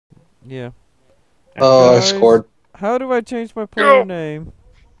Yeah. Oh, I Guys, scored. how do I change my player name?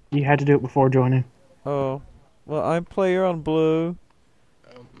 You had to do it before joining. Oh. Well, I'm player on blue.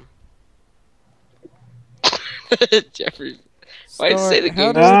 Um, Jeffrey, why say Start. the How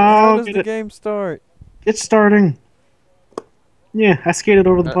game? does how Oh, does get the it. game start? It's starting. Yeah, I skated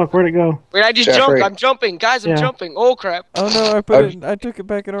over the Uh, puck. Where'd it go? Wait, I just Jeffrey. jumped. I'm jumping, guys. I'm Yeah. jumping. Oh crap! Oh no, I've- I took it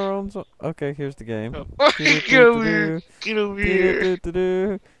back in our own zone. Okay, here's the game. Get over here! Get over here!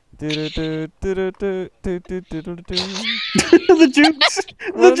 The jukes.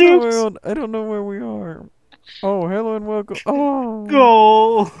 The jukes. I don't know where we are. Oh, hello and welcome. Oh,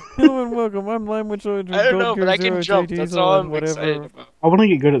 Goal. hello and welcome. I'm Language Soldier. I don't know, Gold but Gear I can Zero, jump. JT That's Zone, all I'm whatever. excited about. I want to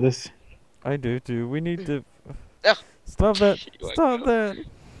get good at this. I do too. We need to Ugh. stop that. You like Stop that.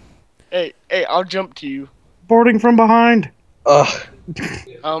 that. Hey, I'll jump to you. Boarding from behind. Ugh,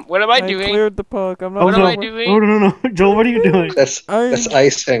 What am I I doing? cleared the puck. I'm not. Oh What am no! I doing? Oh no! Joel, what are you doing? that's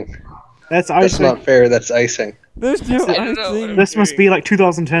icing. That's That's icing. not fair. That's icing. There's no I don't know. icing. This must be like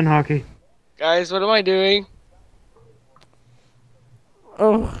 2010 hockey. Guys, what am I doing?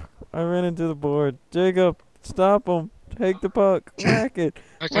 Oh, I ran into the board. Jacob, stop him. Take the puck. Whack it.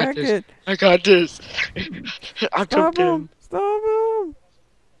 I got Whack this. it. I got this. I Stop jumped him. him. Stop him.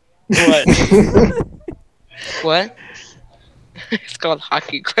 What? What? It's called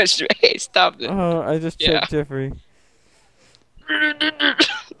hockey question. Hey, stop it. Oh, I just Yeah. checked Jeffrey. Stop Don't let him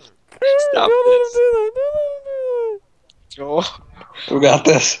this. do that. Don't let him do Joel. We got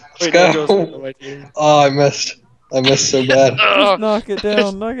this. Let's Wait, no, Joel's not go. on my team. Oh, I missed. I missed so bad. that. Ugh. Just knock it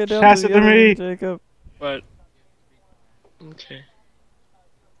down. Knock it down. Pass to it the to other me. end, Jacob. But okay.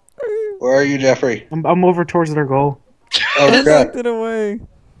 Where are you, Jeffrey? I'm over towards their goal. Oh, I crap. knocked it away.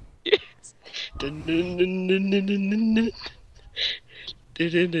 Yes. Dun, dun, dun, dun, dun, dun, dun, dun. Dun,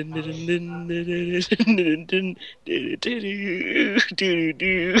 dun, dun, dun, dun, dun, dun, dun, dun, dun, dun,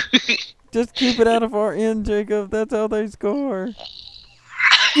 dun. Just keep it out of our end, Jacob. That's how they score.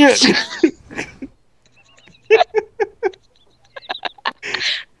 Yeah.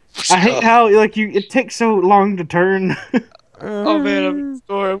 I hate how like it takes so long to turn. Oh man, I'm gonna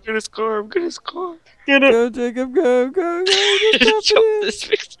score. I'm gonna score. I'm gonna score. Get it? Go, Jacob. Go, go, go. Just Jump tap it this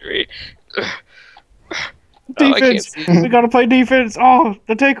victory. Oh, I can't Defense. see. We gotta play defense. Oh,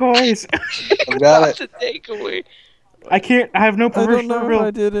 the takeaways. I got it. The takeaway. I can't. I have no in. I don't know if I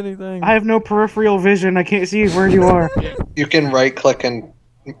peripheral. did anything. I have no peripheral vision. I can't see where you are. You can right click and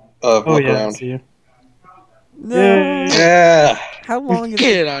Oh look yeah, I around. see you. No. Yay. Yeah. How long is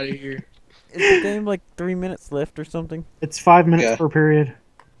Get it? it out of here. Is the game like 3 minutes left or something? It's 5 minutes Yeah. per period.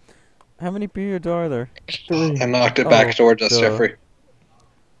 How many periods are there? 3. I knocked it back Oh, towards us, duh. Jeffrey.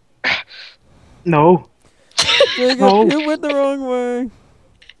 No. Jacob, No. you went the wrong way.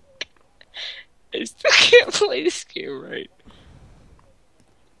 I still can't play this game right.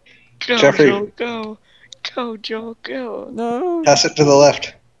 Go, Jeffrey. Joel, go. Go, Joel, go. No. Pass it to the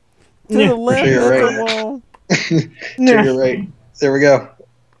left. To Yeah. the left, you're that's right. a wall. To Yeah. your right. There we go.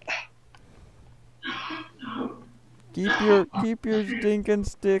 Keep your stinking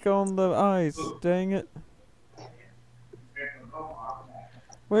stick on the ice. Dang it.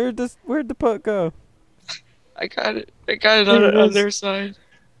 Where'd the puck go? I got it. I got it on, There it on is. their side.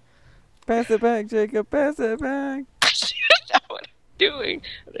 Pass it back, Jacob. Pass it back. That's not what I'm doing.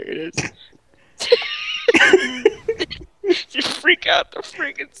 There it is. You freak out the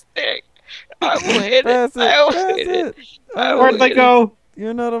freaking stick. I will hit Pass it. it. I will Pass hit it. it. I Oh, will Where'd they hit go?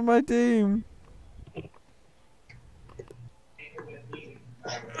 you're not on my team. it.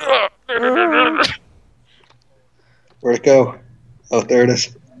 Where'd it go? Oh, there it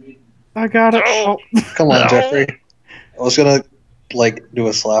is. I got it. No. Oh. Come on, No. Jeffrey. I was gonna do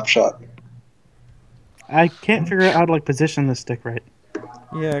a slap shot. I can't figure out how to position the stick right.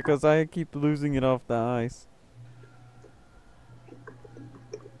 Yeah, because I keep losing it off the ice.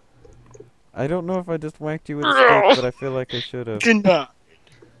 I don't know if I just whacked you with a stick, but I feel like I should have. Denied.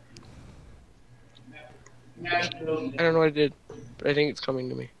 I don't know what I did, but I think it's coming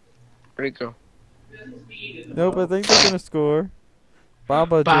to me. Where'd it go? Nope, I think they're gonna score.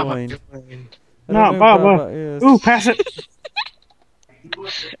 Baba joined. joined. I don't No, know who Baba. is. Ooh, pass it.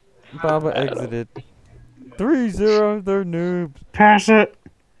 Baba exited. 3-0, they're noobs. Pass it.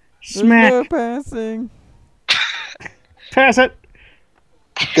 There's no Smack. passing. Pass it.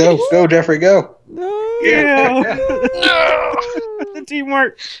 Go, Jeffrey, go. No. Yeah. No! The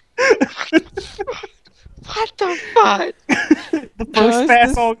teamwork. What the fuck? The first Guys, pass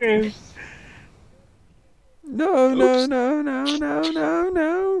this- all game. No, no, Oops. no, no, no, no,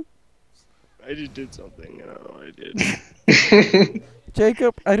 no. I just did something. I don't know what I did.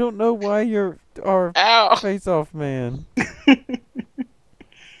 Jacob, I don't know why you're our Ow! face-off man.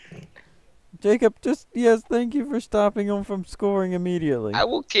 Jacob, just, yes, thank you for stopping him from scoring immediately. I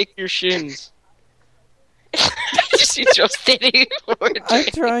will kick your shins. Just see Joe standing forward. I'm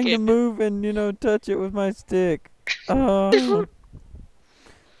trying to move and, touch it with my stick. I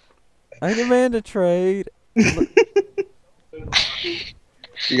demand a trade. You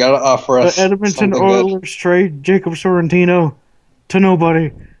gotta offer The us Edmonton something good. Oilers trade Jacob Sorrentino to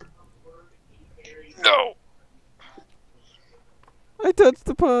nobody. No. I touched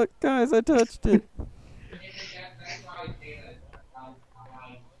the puck. Guys, I touched it.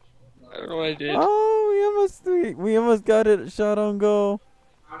 I don't know what I did. Oh, we almost got it. Shot on goal.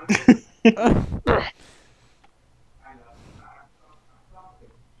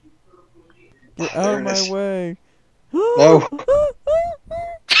 Get out of my way. No.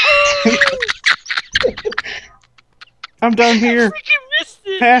 I'm down here. I freaking missed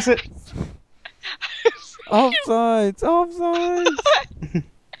it. Pass it. Offsides.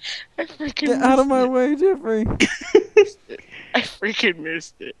 I freaking Get out of my missed way, Jeffrey. it. I freaking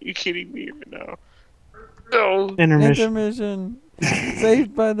missed it. You kidding me right now? No. Intermission.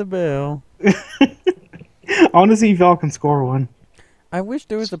 Saved by the bell. I want to see if y'all can score one. I wish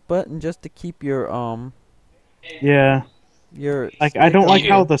there was a button just to keep your Yeah. stick I don't like on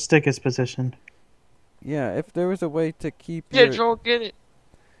how the- the stick is positioned. Yeah, if there was a way to keep Yeah, your... Joel, get it.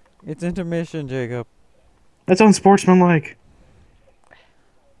 It's intermission, Jacob. That's unsportsmanlike.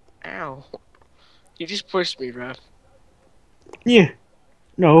 Ow. You just pushed me, ref. Yeah.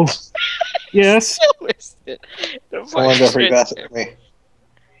 No. Yes. I missed it. The Come on, fucking Jeffrey, shit. pass it to me.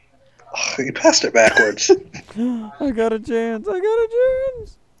 Oh, you passed it backwards. I got a chance.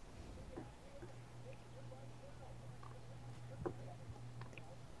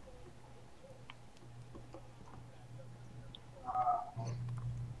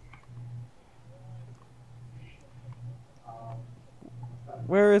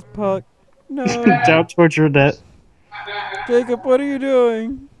 Where is puck? No. It's out towards your net. Jacob, what are you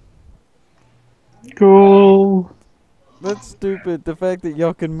doing? Cool. That's stupid. The fact that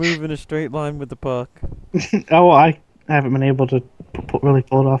y'all can move in a straight line with the puck. Oh, well, I haven't been able to really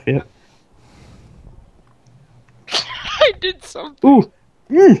pull it off yet. I did something. Ooh.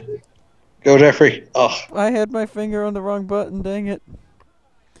 Mm. Go, Jeffrey. Oh, I had my finger on the wrong button, dang it.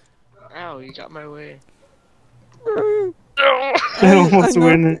 Ow, you got my way. I No. I almost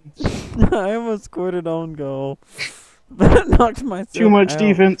win. I almost scored an own goal. But I knocked myself Too much out.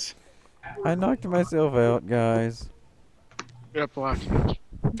 defense. I knocked myself out, guys. No blockage.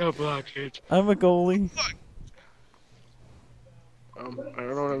 No blockage. I'm a goalie. I don't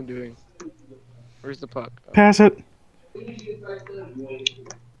know what I'm doing. Where's the puck? Pass it.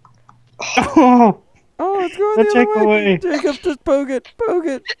 Oh, Oh, it's going the the other way. takeaway. Jacob, just poke it.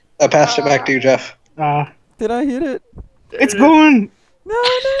 I passed it back to you, Jeff. Did I hit it? It's going. No.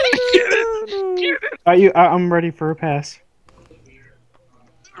 Get it. I'm ready for a pass.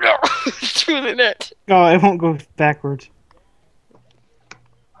 No. Through the net. Oh, it won't go backwards.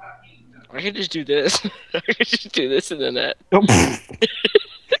 I could just do this. I could just do this in the net. Oh, pfft.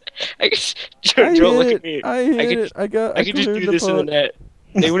 I could. I Joe, hit look it. at me. I hit could- it. I I could just cleared do this in the puck. net.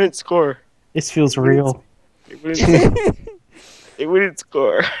 They wouldn't score. This feels real. They wouldn't. They wouldn't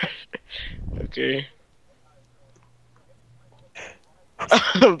score. Okay.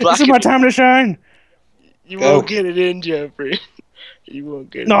 This is my time to shine. You Go. won't get it in, Jeffrey. You won't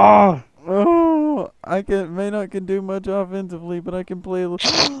get it. No. Oh, I may not can do much offensively, but I can play.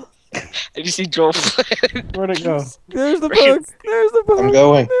 I just see Joel play. Where'd it go? There's the puck. There's the puck. I'm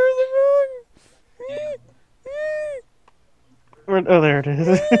going. There's the puck. Oh, there it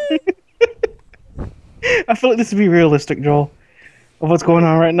is. I feel like this would be realistic, Joel, of what's going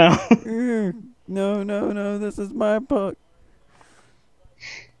on right now. No. This is my puck.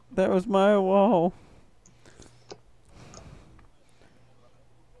 That was my wall.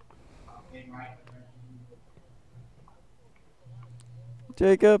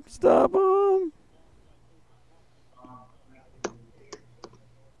 Jacob, stop him.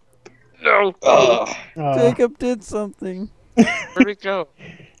 No. Jacob did something. Where'd it go?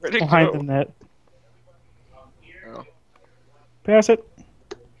 Where'd it Behind go? the net. Oh. Pass it.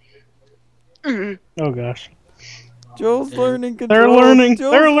 Oh gosh. Joel's learning They're control. learning.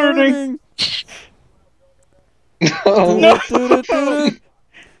 Joel's They're learning. No. No.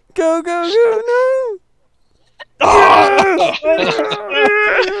 Go, no.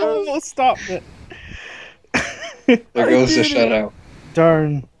 Almost stopped it. There goes the did it. shutout.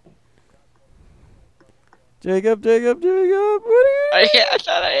 Darn. Jacob, what are you doing? I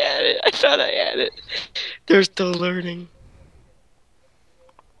thought I had it. They're still learning.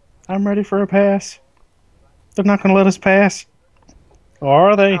 I'm ready for a pass. They're not going to let us pass.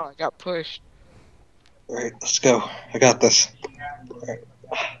 Or are they? Oh, I got pushed. Alright, let's go. I got this. Alright.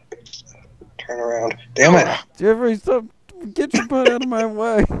 Turn around. Damn it! Jeffrey, stop! Get your butt out of my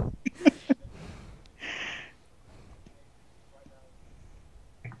way!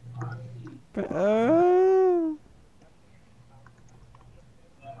 Uh,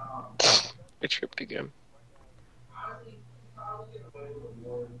 I tripped again.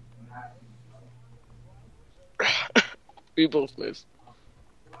 We both missed.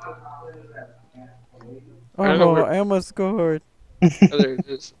 I don't know oh, where- Emma scored. Oh, there it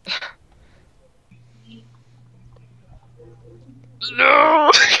is.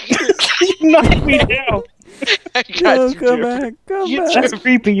 No! You knocked me down. I got No, you, come Jeffrey. back! Come That's back!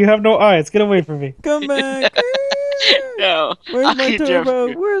 creepy. You have no eyes. Get away from me. Come back! No. Where's my Okay, turbo?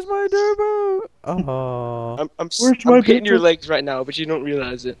 Jeffrey. Where's my turbo? Oh. I'm Where's my hitting your paper? legs right now, but you don't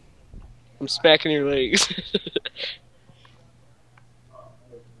realize it. I'm smacking your legs.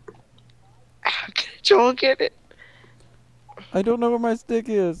 Get it, Joel, get it. I don't know where my stick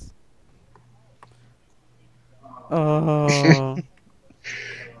is. Oh.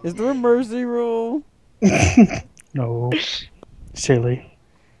 Is there a mercy rule? No. Silly.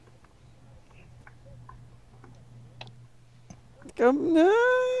 Come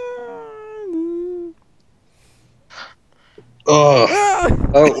on. Oh, Ah!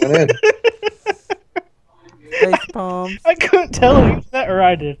 oh, it went in. Face palms. I couldn't tell if you did that or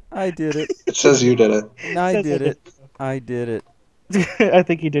I did. I did it. It says you did it. I did it. I did it. I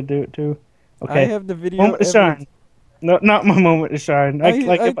think you did do it too. I Okay. have the video. Moment to shine. No, not my moment to shine. I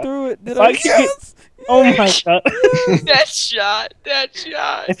if threw it. Did if I? I could get- Yes! Oh my god. That shot. That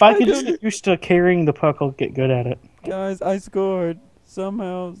shot. If I I could did get used to carrying the puck, I'll get good at it. Guys, I scored.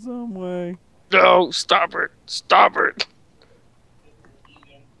 Somehow, some way. No, stop it. Stop it.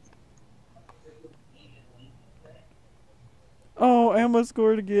 Oh, Emma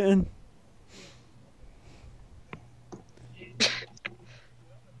scored again.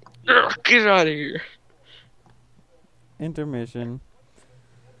 Ugh, get out of here. Intermission.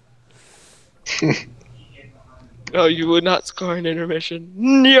 Oh, you would not score an intermission.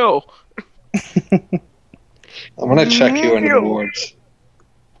 No. I'm gonna check you into the boards.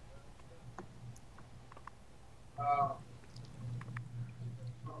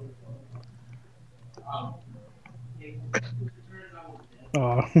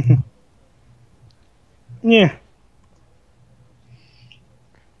 Oh. Yeah.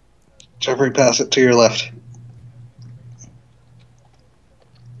 Jeffrey, pass it to your left.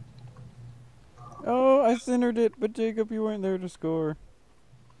 Oh, I centered it, but Jacob, you weren't there to score.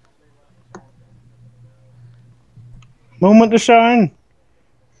 Moment to shine.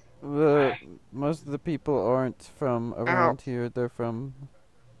 Most of the people aren't from around here. They're from.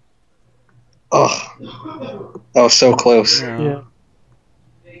 Oh, that was so close. No. Yeah.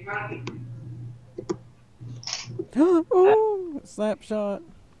 Oh, slap shot.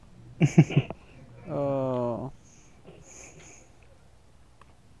 Oh.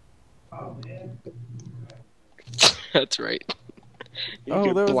 That's right. You Oh,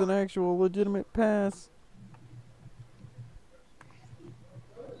 get that was blocked. an actual legitimate pass.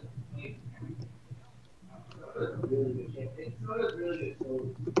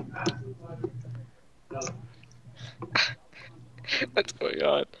 What's going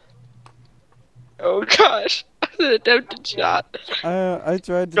on? Oh gosh, an attempted shot. I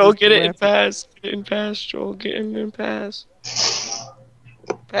tried to. Joel, just get it wrap in pass. Get in pass, Joel. Get him in pass.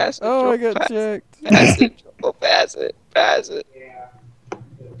 Pass it, Oh, Joel. I got pass, checked. pass it, Joel. Pass it. Pass it.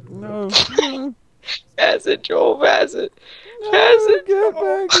 No, no, Pass it, Joel. Pass it. no, Pass it, get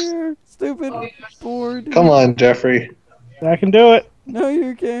Joel. back here, stupid board. Come on, Jeffrey. I can do it. No,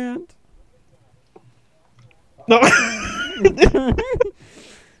 you can't. No.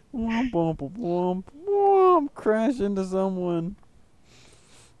 Womp womp womp womp. Crash into someone.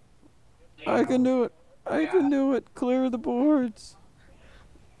 I can do it. I can do it. Clear the boards.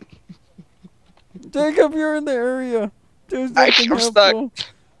 Jacob, you're in the area. Do something I'm stuck. helpful.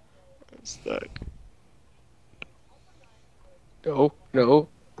 I'm stuck. No, no,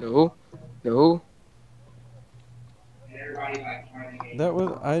 no, no. That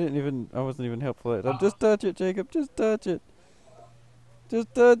was. I wasn't even helpful at all. Just touch it, Jacob. Just touch it.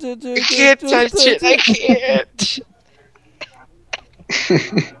 Just touch it, I Jacob. can't Just touch it. I can't.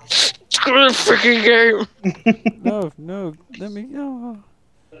 Screw the freaking game. No, no. Let me go.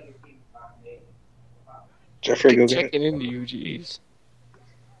 Jeffrey, go get it. Checking into you, jeez.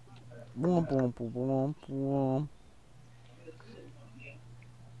 Womp womp womp womp.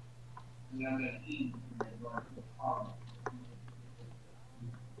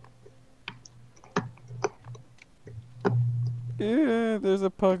 Yeah, there's a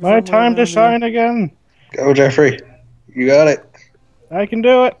puck. My somewhere time to around here. shine again. Go, Jeffrey. You got it. I can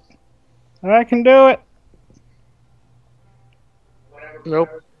do it. I can do it. Nope.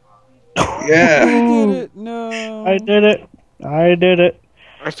 Yeah. You did Ooh, it. No. I did it. I did it.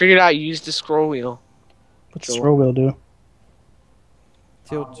 I figured out use the scroll wheel. What's the scroll wheel do?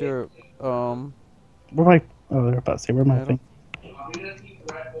 Tilt your Where am I? Oh, they're about to say, where am I? paddle.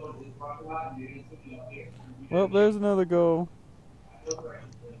 Well, there's another goal.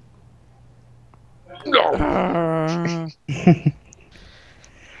 No. It'd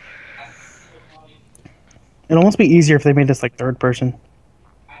almost be easier if they made this like third person.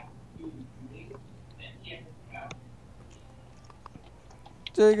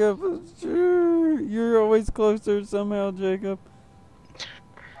 Jacob, you're always closer somehow, Jacob.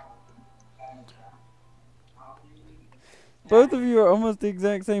 Both of you are almost the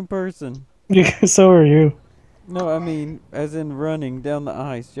exact same person. So are you. No, I mean, as in running down the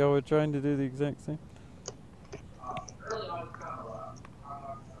ice. Y'all were trying to do the exact same.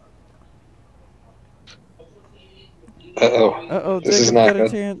 Uh-oh. Uh-oh, This is Jacob's not got a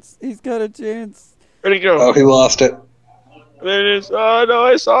good. chance. He's got a chance. Where'd it go? Oh, he lost it. There it is. Oh no,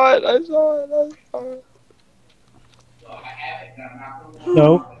 I saw it. I saw it. I saw it.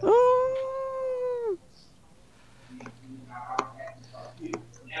 No. Oh!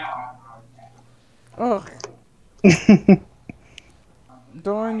 Ugh.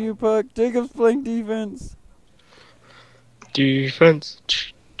 Darn you, Puck. Jacob's playing defense. Defense.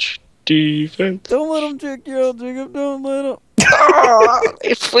 Defense. Don't let him trick you out, Jacob. Don't let him. Ah,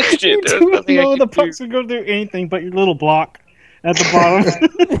 it flicked You it. There's nothing I know the could do. puck's gonna go do anything but your little block at the bottom.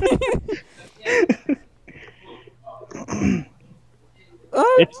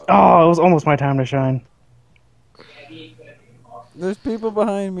 Oh! It was almost my time to shine. There's people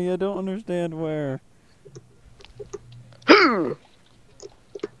behind me. I don't understand where.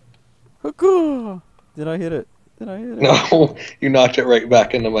 Hooka! Did I hit it? Did I hit it? No, you knocked it right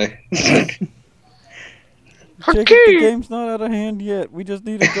back into my stick. Jacob, the game's not out of hand yet. We just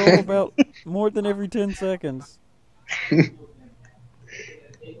need a goal about more than every 10 seconds.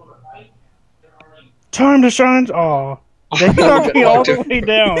 Time to shine. Oh, they knocked me all the way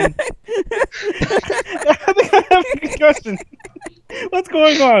down. I think I have a concussion. What's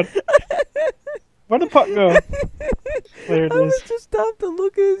going on? Where'd the puck go? There it I was is. just stopped to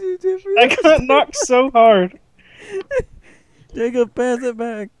look at you, Jeffrey. I got knocked so hard. Jacob, pass it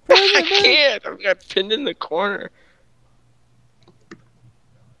back. Pass I it back. can't. I've got pinned in the corner.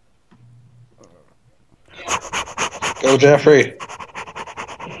 Go, Jeffrey.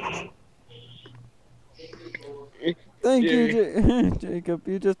 Thank you, Jacob.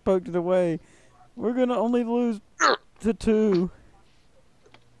 You just poked it away. We're gonna only lose to 2.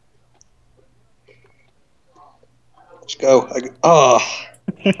 Let's go.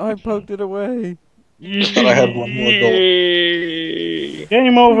 I poked it away. Thought I had one more goal. Yay.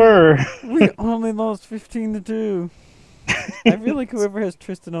 Game over. We only lost 15 to 2. I feel like whoever has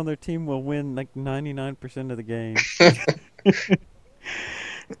Tristan on their team will win like 99% of the game.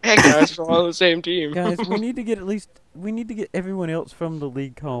 Hey guys, we're all on the same team. Guys, we need to get everyone else from the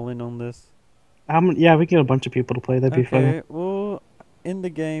league calling on this. Yeah, we can get a bunch of people to play. That'd be fun. Okay, well, in the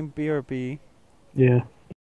game, BRB. Yeah.